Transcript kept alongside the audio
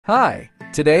Hi,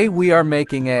 today we are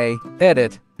making a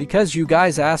edit because you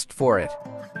guys asked for it.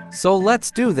 So let's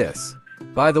do this.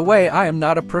 By the way, I am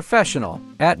not a professional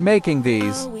at making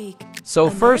these.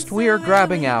 So first we are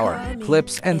grabbing our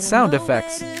clips and sound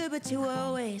effects.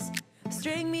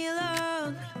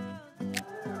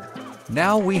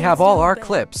 Now we have all our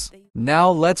clips.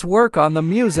 Now let's work on the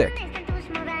music.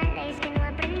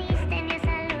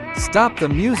 Stop the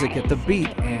music at the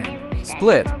beat and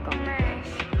split.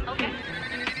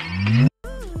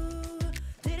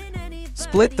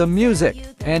 Split the music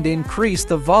and increase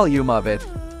the volume of it.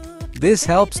 This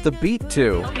helps the beat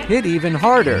to hit even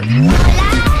harder.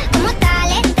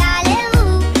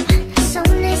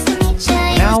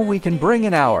 Now we can bring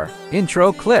in our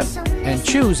intro clip and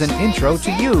choose an intro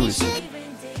to use.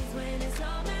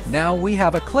 Now we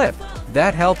have a clip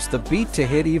that helps the beat to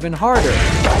hit even harder.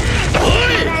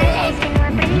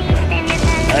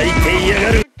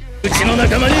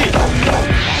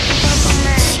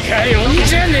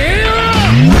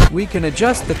 We can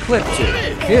adjust the clip to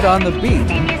hit on the beat.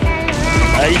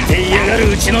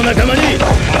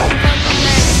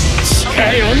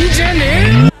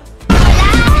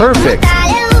 Perfect.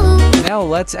 Now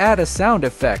let's add a sound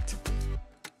effect.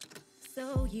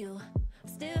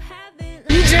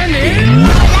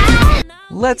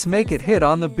 Let's make it hit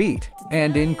on the beat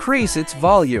and increase its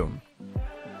volume.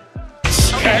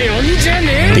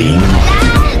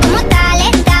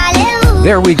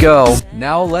 There we go.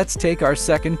 Now let's take our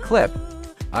second clip.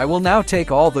 I will now take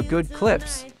all the good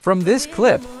clips from this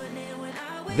clip.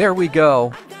 There we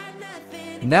go.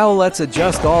 Now let's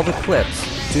adjust all the clips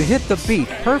to hit the beat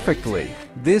perfectly.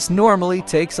 This normally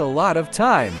takes a lot of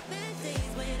time.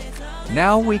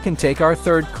 Now we can take our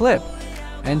third clip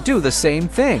and do the same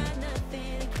thing.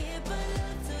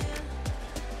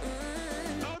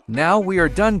 Now we are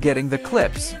done getting the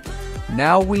clips.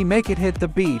 Now we make it hit the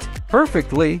beat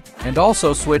perfectly and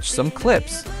also switch some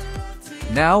clips.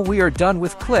 Now we are done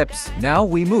with clips. Now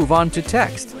we move on to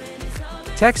text.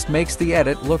 Text makes the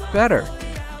edit look better.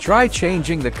 Try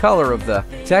changing the color of the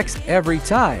text every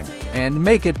time and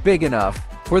make it big enough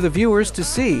for the viewers to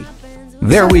see.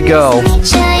 There we go.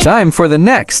 Time for the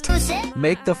next.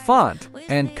 Make the font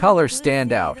and color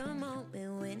stand out.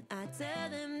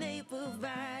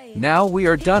 Now we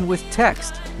are done with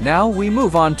text. Now we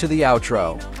move on to the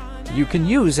outro. You can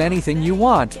use anything you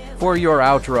want for your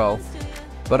outro,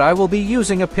 but I will be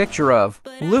using a picture of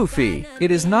Luffy.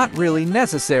 It is not really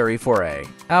necessary for a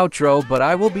outro, but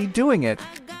I will be doing it.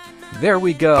 There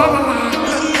we go.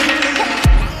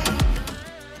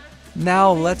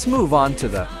 Now let's move on to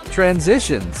the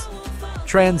transitions.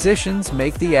 Transitions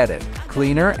make the edit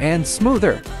cleaner and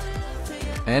smoother,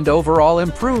 and overall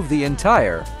improve the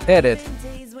entire edit.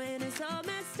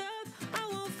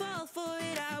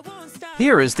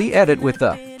 Here is the edit with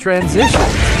the transitions.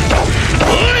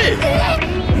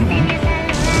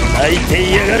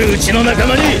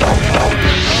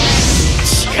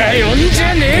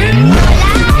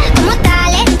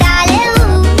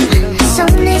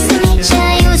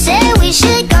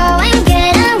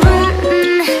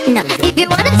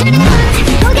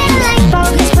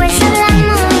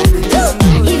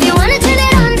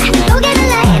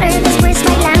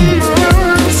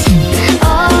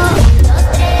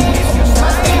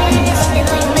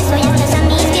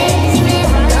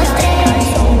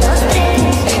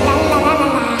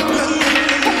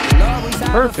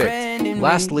 Perfect.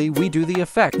 Lastly, we do the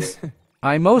effects.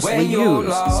 I mostly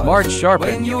use Smart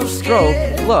Sharpen,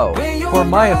 Strobe, Glow for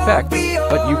my effects,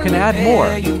 but you can add more.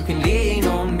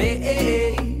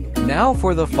 Now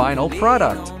for the final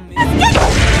product.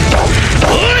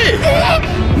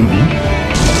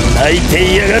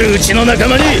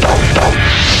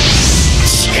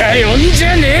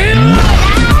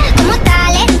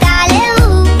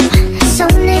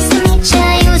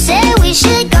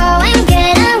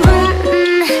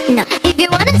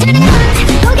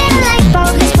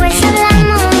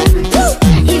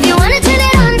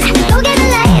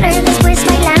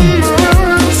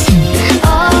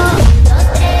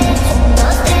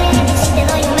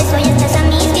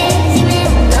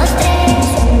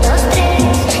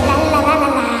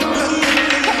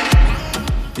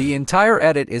 The entire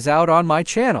edit is out on my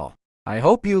channel. I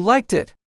hope you liked it.